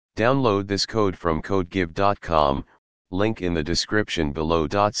Download this code from codegive.com, link in the description below.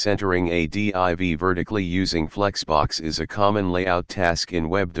 Centering a div vertically using flexbox is a common layout task in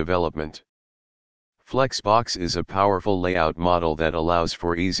web development. Flexbox is a powerful layout model that allows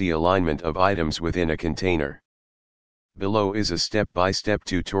for easy alignment of items within a container. Below is a step-by-step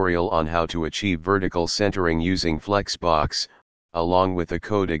tutorial on how to achieve vertical centering using flexbox, along with a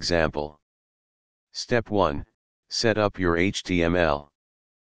code example. Step 1. Set up your HTML.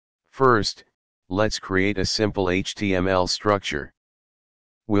 First, let's create a simple HTML structure.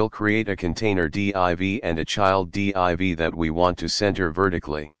 We'll create a container div and a child div that we want to center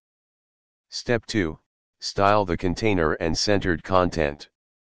vertically. Step 2. Style the container and centered content.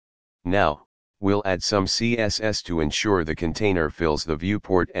 Now, we'll add some CSS to ensure the container fills the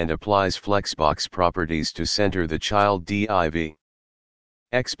viewport and applies flexbox properties to center the child div.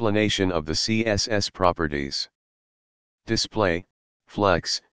 Explanation of the CSS properties. Display,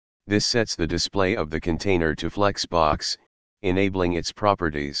 flex. This sets the display of the container to flexbox, enabling its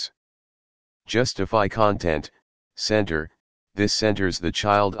properties. Justify content, center. This centers the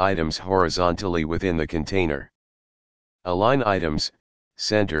child items horizontally within the container. Align items,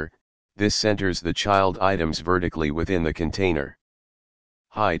 center. This centers the child items vertically within the container.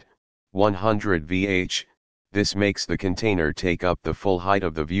 Height, 100 VH. This makes the container take up the full height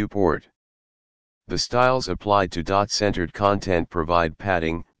of the viewport. The styles applied to centered content provide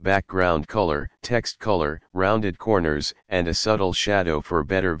padding, background color, text color, rounded corners, and a subtle shadow for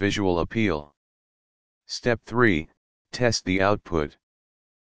better visual appeal. Step 3. Test the output.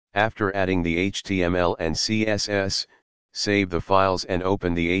 After adding the HTML and CSS, save the files and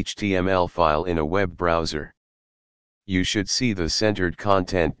open the HTML file in a web browser. You should see the centered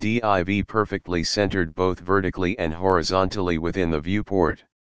content div perfectly centered both vertically and horizontally within the viewport.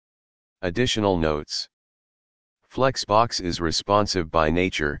 Additional notes. Flexbox is responsive by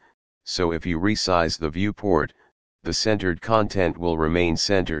nature, so if you resize the viewport, the centered content will remain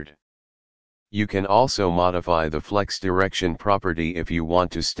centered. You can also modify the flex direction property if you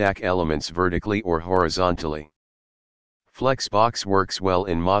want to stack elements vertically or horizontally. Flexbox works well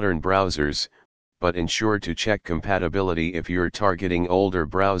in modern browsers, but ensure to check compatibility if you're targeting older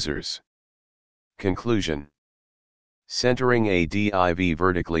browsers. Conclusion. Centering a div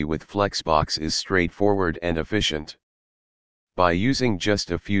vertically with flexbox is straightforward and efficient. By using just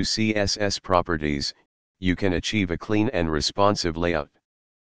a few CSS properties, you can achieve a clean and responsive layout.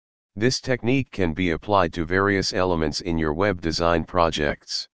 This technique can be applied to various elements in your web design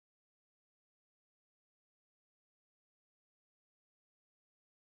projects.